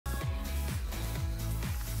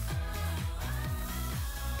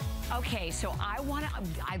Okay, so I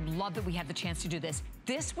love that we had the chance to do this.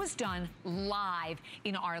 This was done live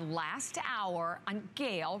in our last hour on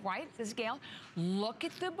Gail, right? This is Gail. Look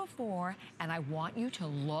at the before, and I want you to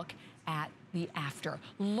look at the after.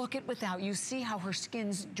 Look at without. You see how her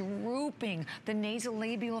skin's drooping. The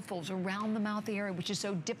nasolabial folds around the mouth area, which is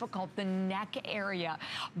so difficult. The neck area.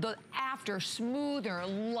 The after, smoother,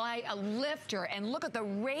 light, a lifter. And look at the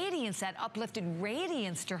radiance, that uplifted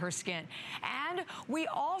radiance to her skin. And we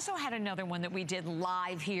also had another one that we did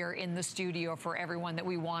live here in the studio for everyone that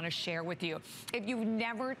we want to share with you. If you've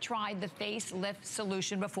never tried the facelift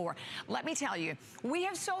solution before, let me tell you, we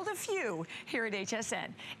have sold a few here at HSN.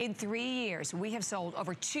 In 3 years, we have sold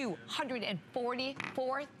over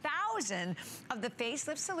 244,000 of the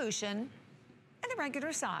facelift solution in the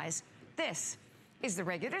regular size. This is the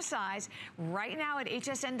regular size right now at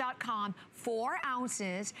hsn.com, 4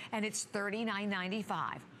 ounces, and it's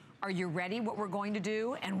 $39.95. Are you ready what we're going to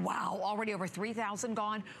do? And wow, already over 3,000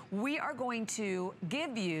 gone. We are going to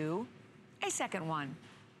give you a second one.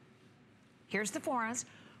 Here's the 4 ounce.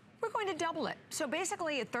 We're going to double it. So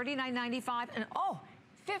basically at $39.95 and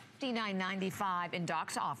 $59.95 in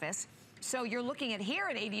Doc's office. So you're looking at here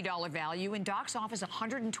an $80 value. In Doc's office,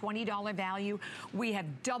 $120 value. We have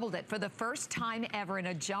doubled it for the first time ever in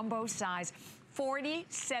a jumbo size.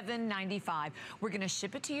 $47.95. We're gonna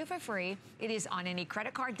ship it to you for free. It is on any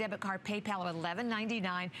credit card, debit card, PayPal of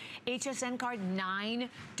 $11.99. HSN card,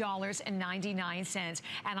 $9.99.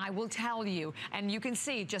 And I will tell you, and you can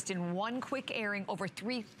see just in one quick airing, over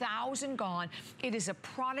 3,000 gone. It is a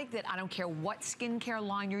product that I don't care what skincare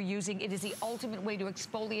line you're using. It is the ultimate way to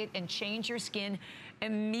exfoliate and change your skin.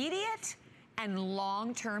 Immediate and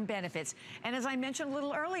long-term benefits. And as I mentioned a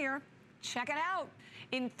little earlier, check it out.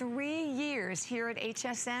 In 3 years here at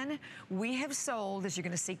HSN, we have sold, as you're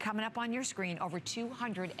gonna see coming up on your screen, over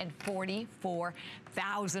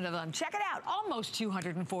 244,000 of them. Check it out, almost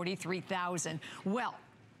 243,000. Well,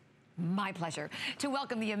 my pleasure to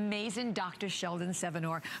welcome the amazing Dr. Sheldon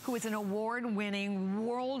Sevinor, who is an award-winning,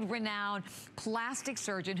 world-renowned plastic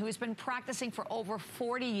surgeon who has been practicing for over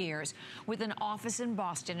 40 years with an office in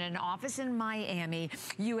Boston and an office in Miami.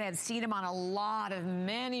 You have seen him on a lot of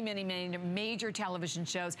many major television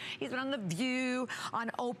shows. He's been on The View, on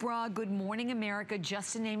Oprah, Good Morning America,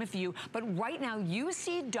 just to name a few. But right now, you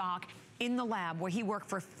see Doc in the lab where he worked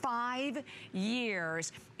for 5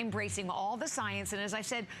 years, embracing all the science. And as I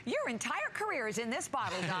said, your entire career is in this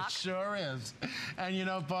bottle, Doc. It sure is. And you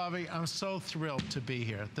know, Bobby, I'm so thrilled to be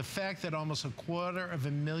here. The fact that almost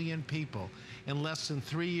 250,000 people in less than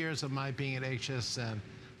 3 years of my being at HSN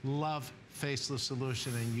love Facelift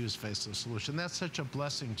Solution and use Facelift Solution. That's such a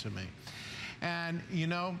blessing to me. And you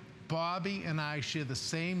know, Bobby and I share the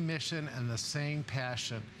same mission and the same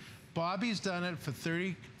passion. Bobby's done it for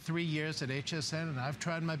 33 years at HSN, and I've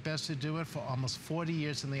tried my best to do it for almost 40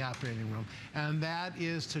 years in the operating room. And that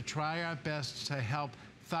is to try our best to help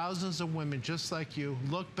thousands of women just like you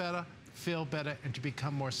look better, feel better, and to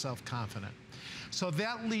become more self-confident. So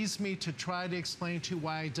that leads me to try to explain to you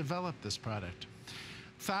why I developed this product.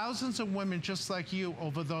 Thousands of women just like you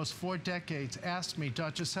over those 4 decades asked me,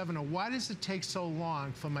 Dr. Sevinor, why does it take so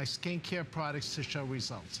long for my skincare products to show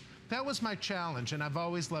results? That was my challenge, and I've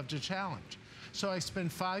always loved a challenge. So I spent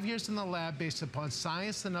 5 years in the lab based upon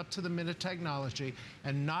science and up-to-the-minute technology,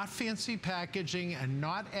 and not fancy packaging, and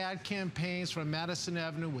not ad campaigns from Madison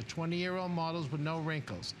Avenue with 20-year-old models with no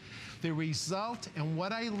wrinkles. The result and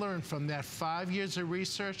what I learned from that 5 years of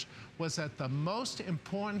research was that the most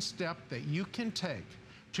important step that you can take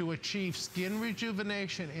to achieve skin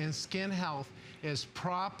rejuvenation and skin health is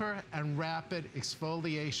proper and rapid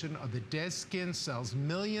exfoliation of the dead skin cells,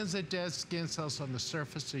 millions of dead skin cells on the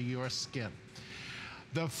surface of your skin.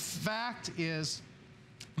 The fact is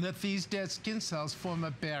that these dead skin cells form a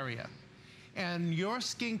barrier. And your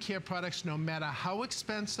skincare products, no matter how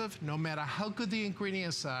expensive, no matter how good the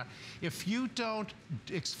ingredients are, if you don't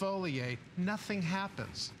exfoliate, nothing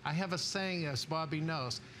happens. I have a saying, as Bobby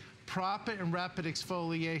knows, proper and rapid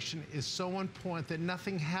exfoliation is so important that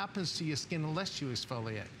nothing happens to your skin unless you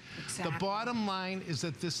exfoliate. Exactly. The bottom line is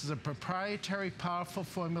that this is a proprietary, powerful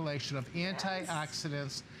formulation of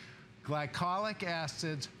antioxidants, glycolic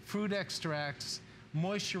acids, fruit extracts,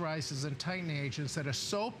 moisturizers, and tightening agents that are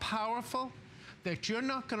so powerful that you're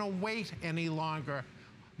not going to wait any longer,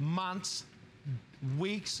 months,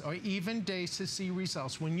 weeks, or even days to see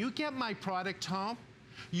results. When you get my product home,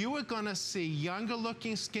 you are going to see younger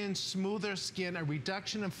looking skin, smoother skin, a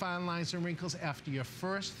reduction in fine lines and wrinkles after your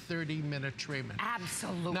first 30-minute treatment.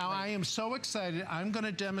 Absolutely. Now, I am so excited. I'm going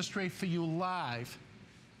to demonstrate for you live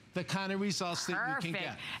the kind of results that you can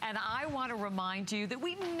get. And I want to remind you that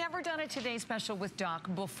we've never done a Today Special with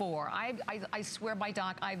Doc before. I swear by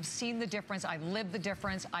Doc, I've seen the difference. I've lived the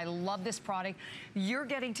difference. I love this product. You're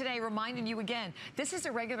getting today, reminding you again, this is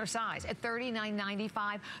a regular size at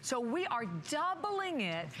 $39.95. So we are doubling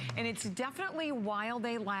it, and it's definitely while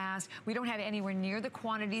they last. We don't have anywhere near the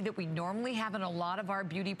quantity that we normally have in a lot of our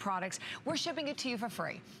beauty products. We're shipping it to you for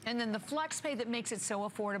free. And then the flex pay that makes it so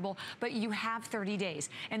affordable, but you have 30 days.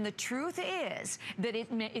 And the truth is that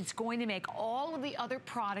it's going to make all of the other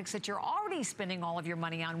products that you're already spending all of your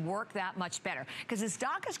money on work that much better. Because as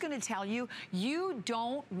Doc is going to tell you, you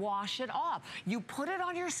don't wash it off. You put it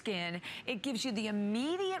on your skin, it gives you the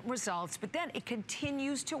immediate results, but then it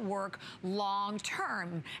continues to work long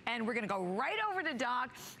term. And we're going to go right over to Doc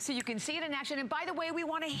so you can see it in action. And by the way, we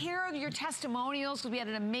want to hear your testimonials because we had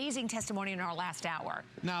an amazing testimony in our last hour.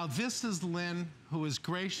 Now, this is Lynn, who is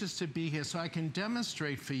gracious to be here, so I can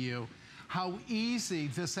demonstrate for you how easy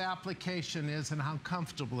this application is and how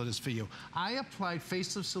comfortable it is for you. I applied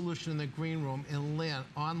Face-Lift Solution in the green room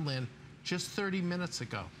on Lynn just 30 minutes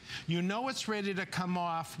ago. You know it's ready to come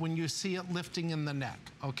off when you see it lifting in the neck,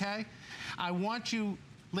 okay? I want you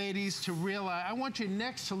ladies to realize, I want your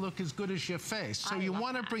necks to look as good as your face. So you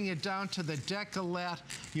want to bring it down to the décolleté.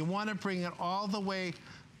 You want to bring it all the way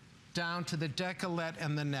down to the décolleté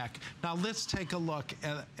and the neck. Now let's take a look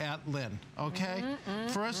at Lynn, okay?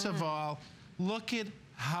 First of all, look at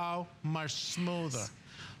how much smoother.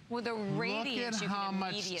 Well, the radiance, look at how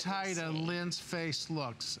much tighter Lynn's face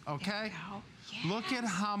looks, okay? Yes. Look at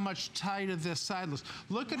how much tighter this side looks.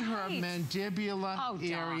 Look at her mandibular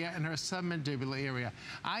area and her submandibular area.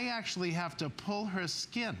 I actually have to pull her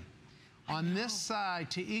skin on this side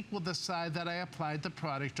to equal the side that I applied the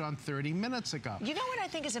product on 30 minutes ago. You know what I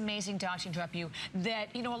think is amazing, Doc, to interrupt you,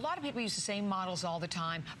 that, you know, a lot of people use the same models all the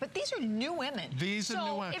time, but these are new women. These are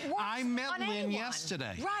new women. I met Lynn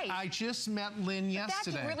yesterday. Right. I just met Lynn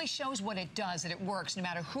yesterday. That really shows what it does, that it works no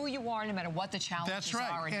matter who you are, no matter what the challenges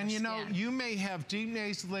are in your skin. And you know, you may have deep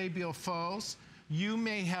nasolabial folds, you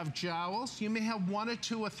may have jowls, you may have 1 or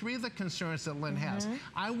 2 or 3 of the concerns that Lynn has.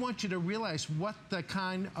 I want you to realize what the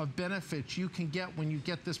kind of benefits you can get when you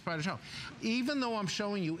get this product home. Even though I'm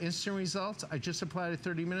showing you instant results, I just applied it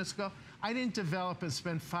 30 minutes ago, I didn't develop and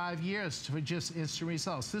spend 5 years for just instant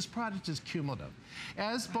results. This product is cumulative.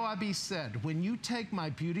 As Bobby said, when you take my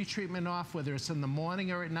beauty treatment off, whether it's in the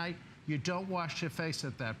morning or at night, you don't wash your face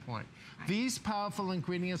at that point. These powerful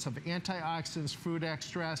ingredients of antioxidants, fruit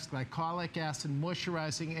extracts, glycolic acid,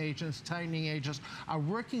 moisturizing agents, tightening agents are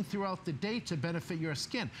working throughout the day to benefit your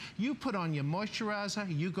skin. You put on your moisturizer,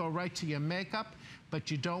 you go right to your makeup,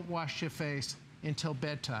 but you don't wash your face until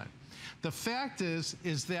bedtime. The fact is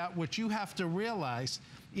that what you have to realize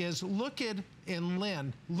is look at, in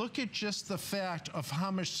Lynn, look at just the fact of how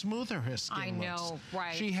much smoother her skin looks. I know,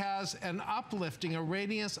 right. She has an uplifting, a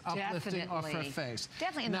radiance uplifting of her face.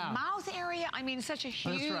 Definitely. In the mouth area, I mean, such a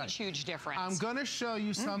huge, huge difference. I'm going to show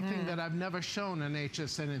you something that I've never shown in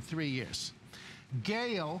HSN in 3 years.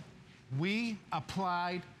 Gail, we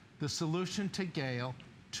applied the solution to Gail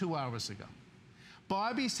 2 hours ago.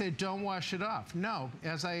 Bobby said, don't wash it off. No,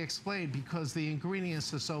 as I explained, because the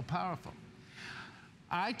ingredients are so powerful.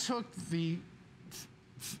 I took the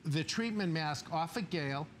treatment mask off of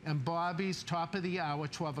Gail and Bobby's top of the hour,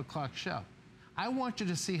 12 o'clock show. I want you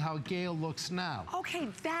to see how Gail looks now.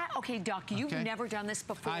 Okay, Doc, you've never done this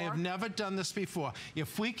before? I have never done this before.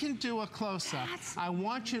 If we can do a close-up, I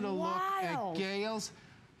want you to look at Gail's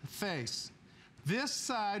face. This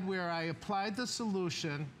side where I applied the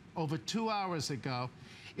solution over 2 hours ago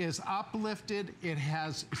is uplifted,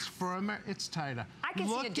 it's firmer, it's tighter. I can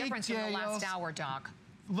see a difference in the last hour, Doc.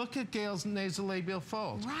 Look at Gail's nasolabial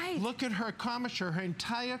fold. Right. Look at her commissure. Her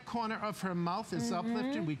entire corner of her mouth is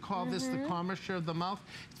uplifted. We call this the commissure of the mouth.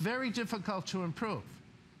 It's very difficult to improve,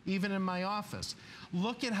 even in my office.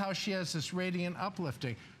 Look at how she has this radiant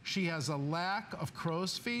uplifting. She has a lack of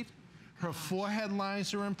crow's feet. Her forehead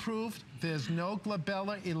lines are improved. There's no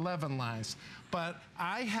glabella 11 lines. But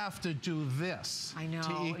I have to do this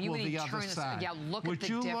to equal the other side. Yeah, look Would at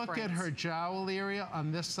the you difference. look at her jowl area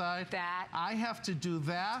on this side? I have to do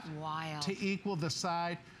that to equal the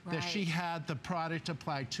side that she had the product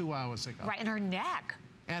applied 2 hours ago. Right, and her neck.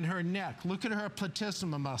 And her neck. Look at her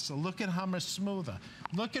platysma muscle. Look at how much smoother.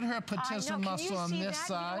 Look at her patellar muscle on this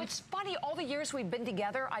side. You know, it's funny, all the years we've been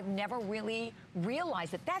together, I've never really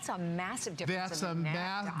realized that that's a massive difference in the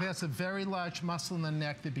neck. That's a very large muscle in the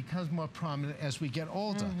neck that becomes more prominent as we get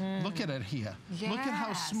older. Look at it here. Yes. Look at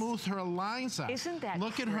how smooth her lines are. Isn't that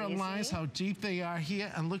Look crazy? at her lines, how deep they are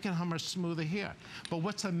here, and look at how much smoother here. But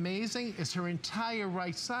what's amazing is her entire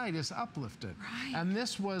right side is uplifted. Right. And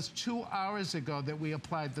this was 2 hours ago that we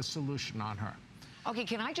applied the solution on her. Okay,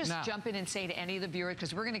 can I just jump in and say to any of the viewers,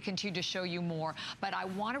 because we're going to continue to show you more, but I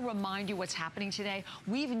want to remind you what's happening today.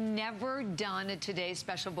 We've never done a Today's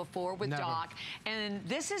Special before with Doc, and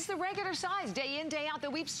this is the regular size, day in, day out,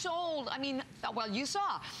 that we've sold. I mean, well, you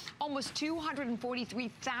saw, almost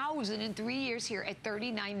 243,000 in 3 years here at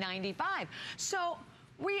 $39.95. So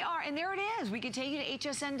we are, and there it is. We can take you to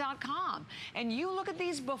hsn.com. And you look at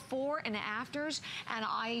these before and afters, and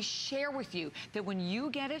I share with you that when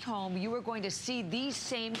you get it home, you are going to see these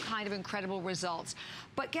same kind of incredible results.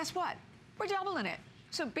 But guess what? We're doubling it.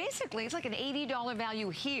 So basically, it's like an $80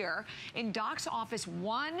 value here. In Doc's office,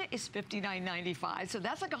 one is $59.95, so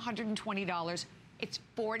that's like $120. It's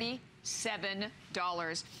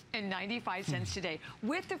 $47.95 today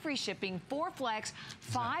with the free shipping, 4 flex,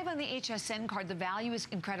 5 on the HSN card. The value is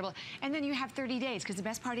incredible. And then you have 30 days, because the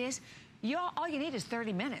best part is, all you need is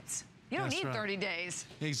 30 minutes. You don't need 30 days.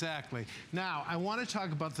 Exactly. Now, I want to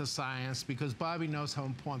talk about the science, because Bobby knows how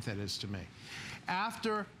important that is to me.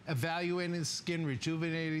 After evaluating the skin,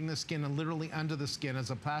 rejuvenating the skin, and literally under the skin as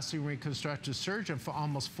a plastic reconstructive surgeon for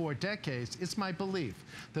almost 4 decades, it's my belief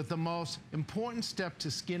that the most important step to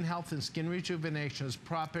skin health and skin rejuvenation is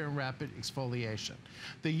proper and rapid exfoliation.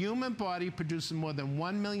 The human body produces more than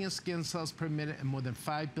 1 million skin cells per minute and more than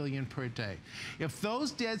 5 billion per day. If those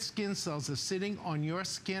dead skin cells are sitting on your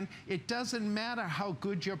skin, it doesn't matter how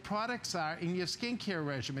good your products are in your skincare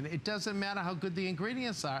regimen. It doesn't matter how good the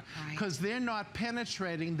ingredients are, because they're not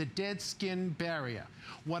penetrating the dead skin barrier.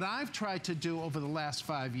 What I've tried to do over the last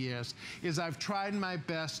 5 years is I've tried my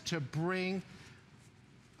best to bring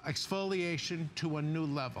exfoliation to a new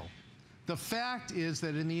level. The fact is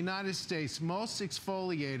that in the United States, most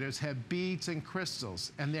exfoliators have beads and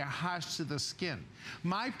crystals, and they're harsh to the skin.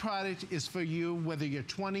 My product is for you, whether you're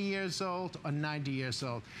 20 years old or 90 years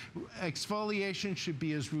old. Exfoliation should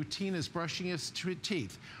be as routine as brushing your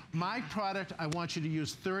teeth. My product, I want you to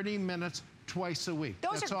use 30 minutes twice a week.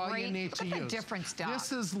 That's all you need to use. Look at the difference, Doc.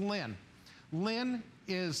 This is Lynn. Lynn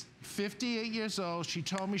is 58 years old. She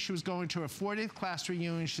told me she was going to her 40th class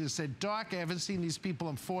reunion. She said, Doc, I haven't seen these people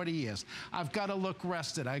in 40 years. I've got to look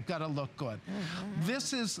rested. I've got to look good.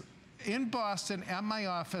 This is in Boston at my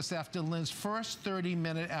office after Lynn's first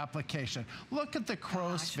 30-minute application. Look at the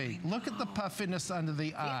crow's feet. Look at the puffiness under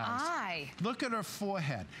the eyes. Look at her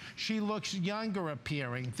forehead. She looks younger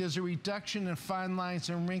appearing. There's a reduction in fine lines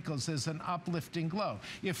and wrinkles. There's an uplifting glow.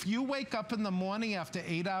 If you wake up in the morning after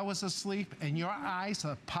 8 hours of sleep and your eyes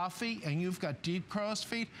are puffy and you've got deep crow's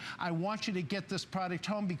feet, I want you to get this product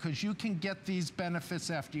home, because you can get these benefits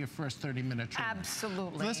after your first 30-minute treatment.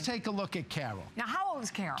 Absolutely. Let's take a look at Carol. Now, how old is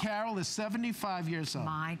Carol? Carol is 75 years old.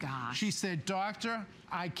 My gosh. She said, Doctor,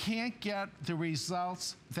 I can't get the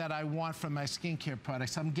results that I want from my skincare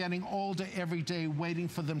products. I'm getting older every day waiting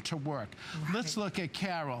for them to work. Let's look at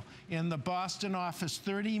Carol in the Boston office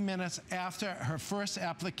 30 minutes after her first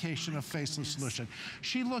application of facial solution.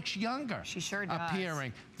 She looks younger. She sure does.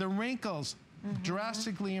 Appearing. The wrinkles,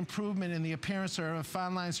 drastically improvement in the appearance of her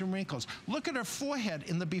fine lines and wrinkles. Look at her forehead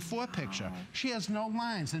in the before picture. She has no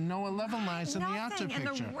lines and no 11 lines in the after picture.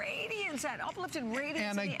 And the radiance, that uplifted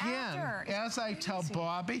radiance and in the after. Again, as I tell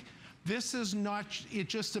Bobby, this is not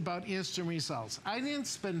just about instant results. I didn't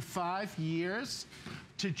spend 5 years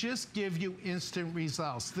to just give you instant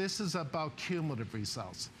results. This is about cumulative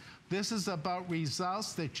results. This is about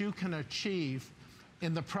results that you can achieve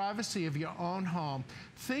in the privacy of your own home.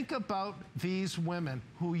 Think about these women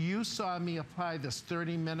who you saw me apply this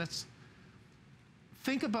 30 minutes.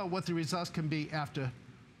 Think about what the results can be after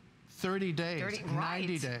 30 days,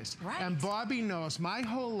 90 days. And Bobby knows my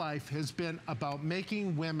whole life has been about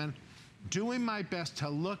making women, doing my best to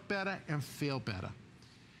look better and feel better.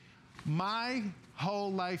 My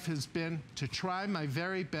whole life has been to try my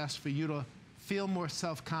very best for you to feel more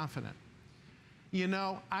self-confident. You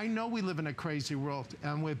know, I know we live in a crazy world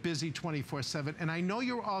and we're busy 24/7, and I know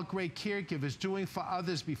you're all great caregivers doing for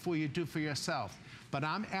others before you do for yourself. But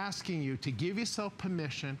I'm asking you to give yourself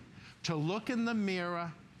permission to look in the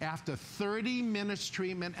mirror after 30 minutes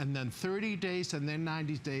treatment and then 30 days and then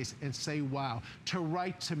 90 days and say, wow, to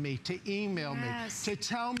write to me, to email me, to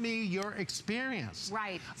tell me your experience.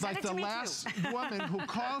 Like the last woman who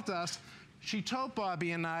called us, she told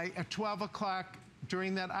Bobby and I at 12 o'clock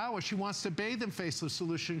during that hour. She wants to bathe in Faceless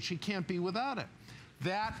Solution. She can't be without it.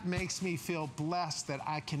 That makes me feel blessed that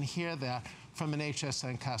I can hear that from an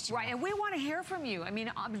HSN customer. Right, and we want to hear from you. I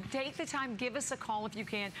mean, take the time, give us a call if you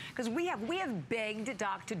can, because we have begged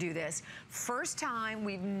Doc to do this. First time,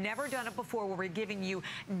 we've never done it before, where we're giving you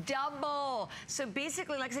double. So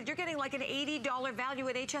basically, like I said, you're getting like an $80 value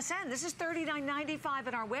at HSN. This is $39.95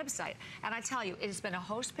 at our website. And I tell you, it has been a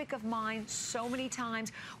host pick of mine so many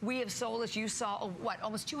times. We have sold, as you saw, what,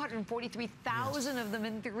 almost 243,000 of them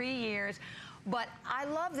in 3 years. But I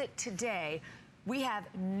love that today, we have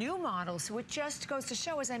new models, so it just goes to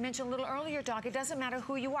show, as I mentioned a little earlier, Doc, it doesn't matter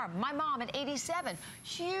who you are. My mom at 87,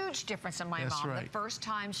 huge difference in my mom the first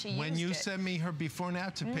time she used it. When you sent me her before and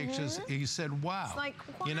after pictures, you said, wow. It's like,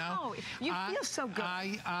 wow, you know? You feel so good.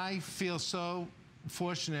 I feel so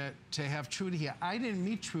fortunate to have Trudy here. I didn't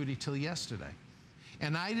meet Trudy till yesterday.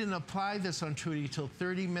 And I didn't apply this on Trudy till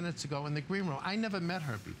 30 minutes ago in the green room. I never met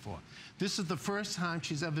her before. This is the first time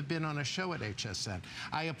she's ever been on a show at HSN.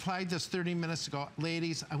 I applied this 30 minutes ago.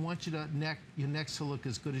 Ladies, I want you to your necks to look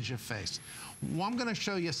as good as your face. Well, I'm gonna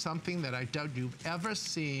show you something that I doubt you've ever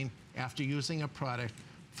seen after using a product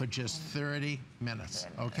for just 30 minutes,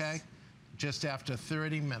 okay? Just after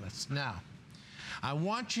 30 minutes. Now, I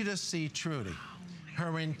want you to see Trudy.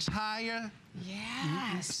 Her entire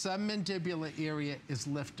submandibular area is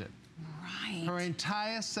lifted. Right. Her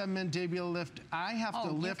entire submandibular lift. I have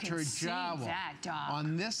to lift her jowl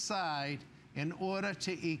on this side in order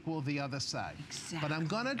to equal the other side. Exactly. But I'm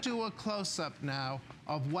going to do a close-up now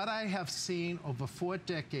of what I have seen over 4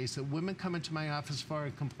 decades that women come into my office for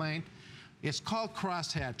and complain. It's called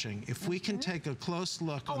cross-hatching. If we can take a close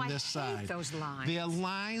look on this side. I hate those lines. There are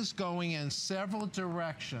lines going in several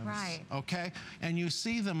directions, okay? And you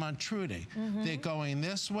see them on Trudy. They're going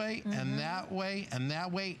this way and that way and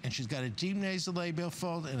that way, and she's got a deep nasolabial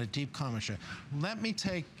fold and a deep commissure. Let me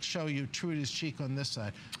show you Trudy's cheek on this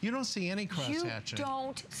side. You don't see any cross-hatching. You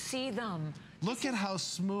don't see them. Look at how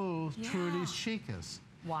smooth Trudy's cheek is.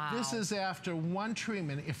 Wow. This is after 1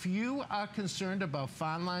 treatment. If you are concerned about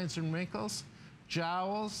fine lines and wrinkles,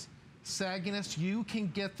 jowls, sagginess, you can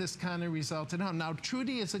get this kind of result at home. Now,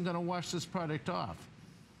 Trudy isn't going to wash this product off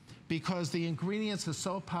because the ingredients are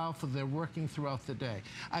so powerful, they're working throughout the day.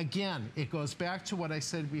 Again, it goes back to what I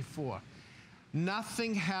said before.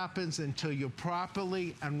 Nothing happens until you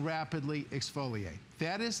properly and rapidly exfoliate.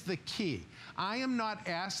 That is the key. I am not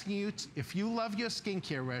asking you, if you love your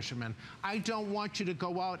skincare regimen, I don't want you to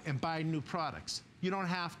go out and buy new products. You don't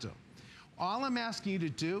have to. All I'm asking you to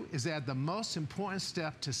do is add the most important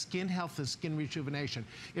step to skin health and skin rejuvenation.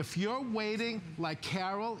 If you're waiting like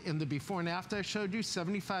Carol in the before and after I showed you,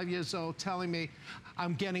 75 years old, telling me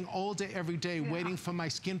I'm getting older every day waiting for my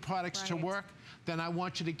skin products to work, then I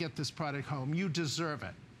want you to get this product home. You deserve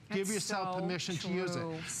it. Give yourself permission to use it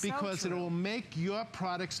because it will make your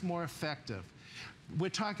products more effective. We're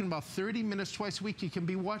talking about 30 minutes twice a week. You can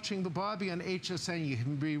be watching the Barbie on HSN. You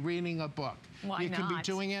can be reading a book. Why you can be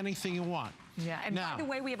doing anything you want. Yeah, and by the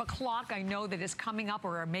way, we have a clock I know that is coming up,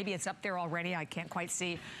 or maybe it's up there already. I can't quite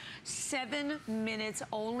see. 7 minutes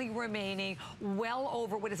only remaining. Well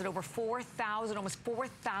over, what is it, over 4,000, almost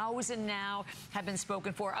 4,000 now have been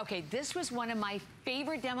spoken for. Okay, this was one of my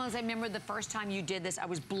favorite demos. I remember the first time you did this. I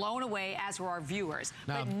was blown away, as were our viewers.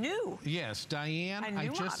 Now, but new. Yes, Diane. I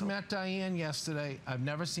just met Diane yesterday. I've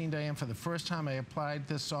never seen Diane. For the first time, I applied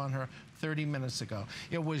this on her 30 minutes ago.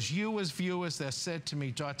 It was you as viewers that said to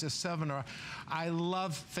me, Dr. Sevinor, I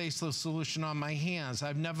love Faceless Solution on my hands.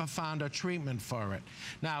 I've never found a treatment for it.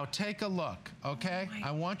 Now, take a look, okay?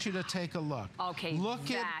 I want you to take a look. Okay,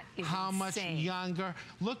 look at how much younger.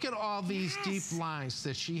 Look at all these deep lines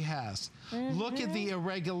that she has. Look at the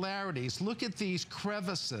irregularities. Look at these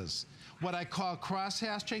crevices, what I call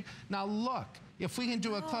cross-hatching. Now, look. If we can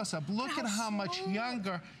do a close-up, look at how much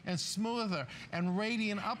younger and smoother and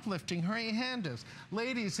radiant uplifting her hand is.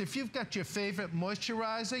 Ladies, if you've got your favorite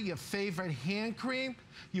moisturizer, your favorite hand cream,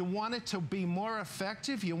 you want it to be more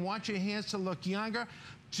effective, you want your hands to look younger,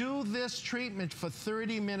 do this treatment for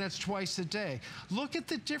 30 minutes twice a day. Look at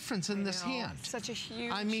the difference in this hand. Such a huge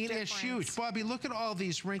difference. I mean, it's huge. Bobby, look at all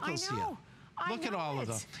these wrinkles here. Look at all of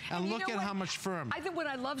them. And look at how much firm. I think what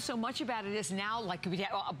I love so much about it is now, like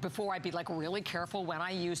before I'd be like really careful when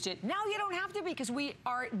I used it. Now you don't have to be, because we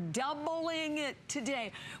are doubling it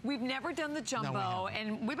today. We've never done the jumbo,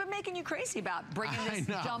 and we've been making you crazy about bringing this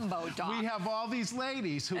jumbo, Doc. We have all these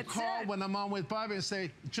ladies who call when I'm on with Bobby and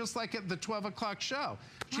say, just like at the 12 o'clock show,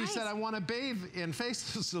 she said, I want to bathe in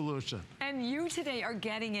Faceless Solution. And you today are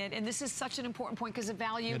getting it, and this is such an important point because of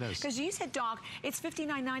value. It is. Because you said, Doc, it's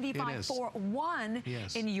 $59.95 for one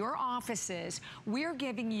Yes. in your offices. We're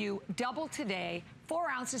giving you double today. 4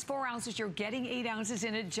 ounces, you're getting 8 ounces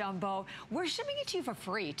in a jumbo. We're shipping it to you for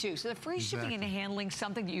free, too. So the free shipping and handling,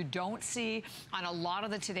 something that you don't see on a lot of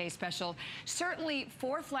the Today Special. Certainly,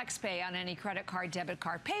 for FlexPay on any credit card, debit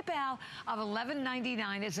card, PayPal of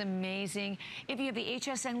 $11.99 is amazing. If you have the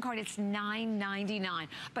HSN card, it's $9.99.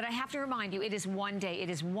 But I have to remind you, it is one day. It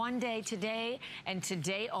is one day today and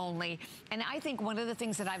today only. And I think one of the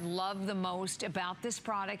things that I've loved the most about this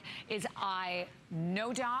product is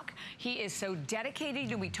no, Doc, he is so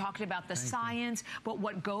dedicated, and we talked about the science, but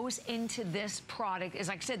what goes into this product is,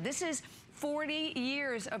 like I said, this is 40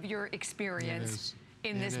 years of your experience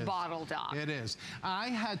in this bottle, Doc. It is. I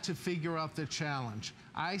had to figure out the challenge.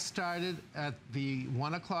 I started at the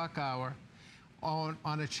 1 o'clock hour on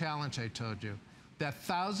a challenge I told you, that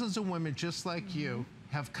thousands of women just like you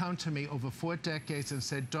have come to me over 4 decades and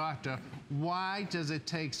said, doctor, why does it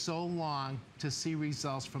take so long to see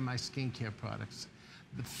results from my skincare products?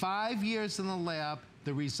 The 5 years in the lab,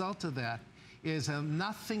 the result of that is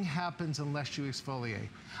nothing happens unless you exfoliate.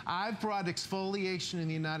 I've brought exfoliation in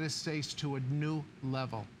the United States to a new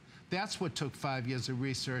level. That's what took 5 years of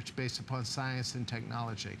research based upon science and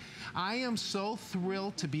technology. I am so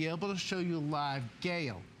thrilled to be able to show you live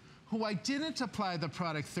Gail, who I didn't apply the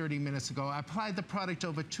product 30 minutes ago. I applied the product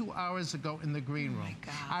over 2 hours ago in the green room.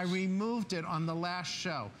 I removed it on the last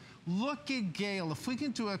show. Look at Gail. If we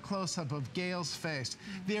can do a close-up of Gail's face,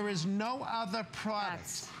 there is no other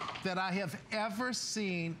product that I have ever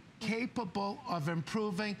seen capable of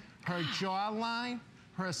improving her jawline,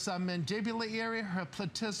 her submandibular area, her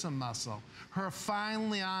platysma muscle, her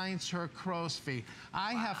fine lines, her crow's feet.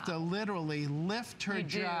 I have to literally lift her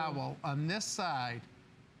jowl on this side.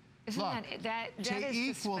 Isn't that is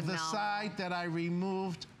equal the side that I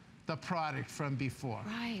removed the product from before.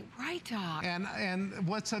 Right, Doc. And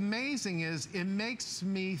what's amazing is it makes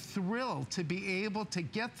me thrilled to be able to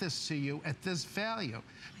get this to you at this value.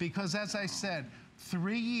 Because as I said,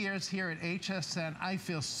 3 years here at HSN, I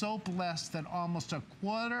feel so blessed that almost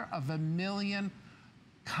 250,000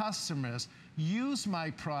 customers use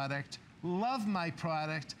my product, love my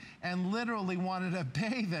product, and literally wanted to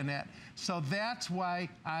bathe in it. So that's why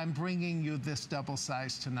I'm bringing you this double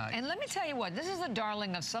size tonight. And let me tell you what, this is the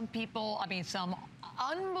darling of some people, I mean, some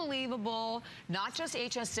unbelievable, not just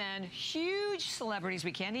HSN, huge celebrities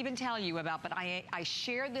we can't even tell you about, but I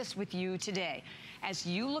share this with you today. As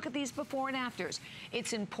you look at these before and afters,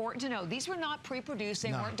 it's important to know these were not pre-produced,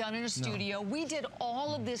 they weren't done in a studio. We did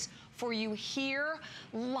all of this for you here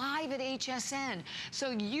live at HSN.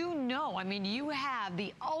 So you know, I mean, you have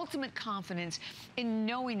the ultimate confidence in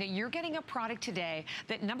knowing that you're getting a product today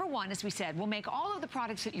that, number one, as we said, will make all of the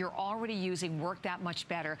products that you're already using work that much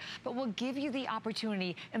better, but will give you the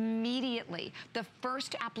opportunity immediately, the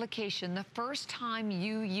first application, the first time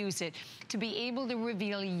you use it, to be able to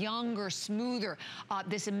reveal younger, smoother,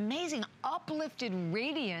 this amazing uplifted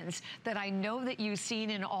radiance that I know that you've seen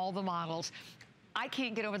in all the models. I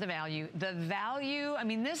can't get over the value. The value, I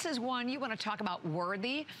mean, this is one you want to talk about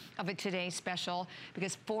worthy of a Today Special,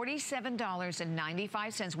 because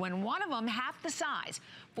 $47.95, when one of them, half the size,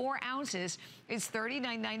 4 ounces, is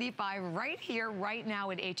 $39.95 right here, right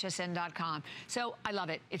now at hsn.com. So I love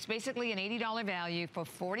it. It's basically an $80 value for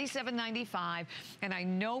 $47.95. And I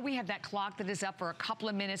know we have that clock that is up for a couple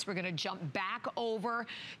of minutes. We're going to jump back over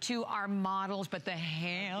to our models, but the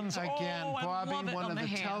hands, again, Bobby, one of the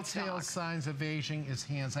telltale signs of aging is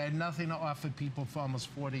hands. I had nothing to offer people for almost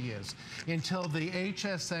 40 years until the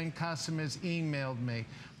HSN customers emailed me,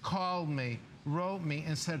 called me, wrote me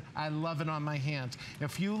and said, I love it on my hands.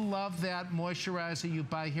 If you love that moisturizer you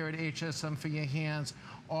buy here at HSN for your hands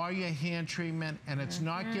or your hand treatment and it's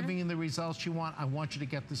not giving you the results you want, I want you to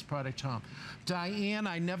get this product home. Diane,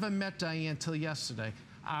 I never met Diane till yesterday.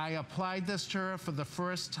 I applied this to her for the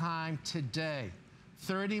first time today.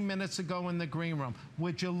 30 minutes ago in the green room.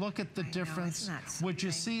 Would you look at the difference? Would you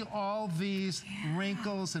see all these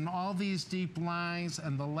wrinkles and all these deep lines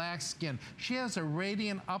and the lax skin? She has a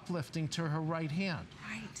radiant uplifting to her right hand.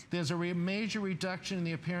 There's a major reduction in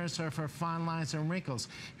the appearance of her fine lines and wrinkles.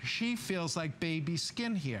 She feels like baby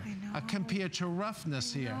skin here compared to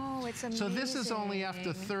roughness here. It's amazing. So this is only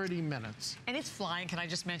after 30 minutes. And it's flying, can I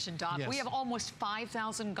just mention, Doc? Yes. We have almost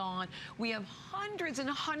 5,000 gone. We have hundreds and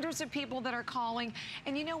hundreds of people that are calling.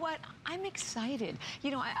 And you know what? I'm excited.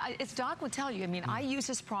 You know, as Doc would tell you, I mean, I use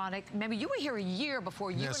this product. Remember, you were here a year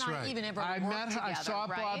before you and I even ever worked together, I saw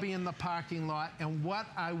right? Bobby in the parking lot, and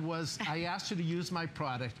I asked her to use my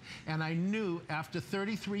product, and I knew after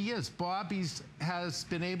 33 years, Bobby's has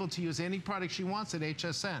been able to use any product she wants at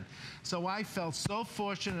HSN. So I felt so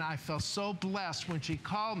fortunate, I felt so blessed when she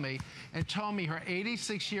called me and told me her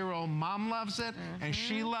 86-year-old mom loves it, and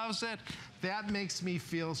she loves it. That makes me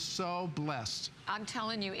feel so blessed. I'm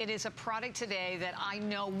telling you, it is a product today that I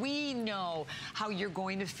know, we know how you're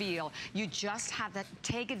going to feel. You just have to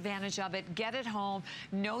take advantage of it, get it home,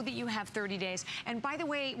 know that you have 30 days. And by the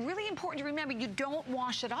way, really important to remember, you don't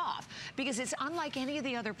wash it off because it's unlike any of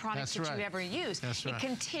the other products that you ever use. It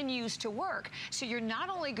continues to work. So you're not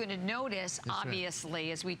only going to notice,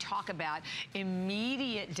 obviously, as we talk about,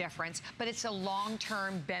 immediate difference, but it's a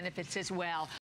long-term benefits as well.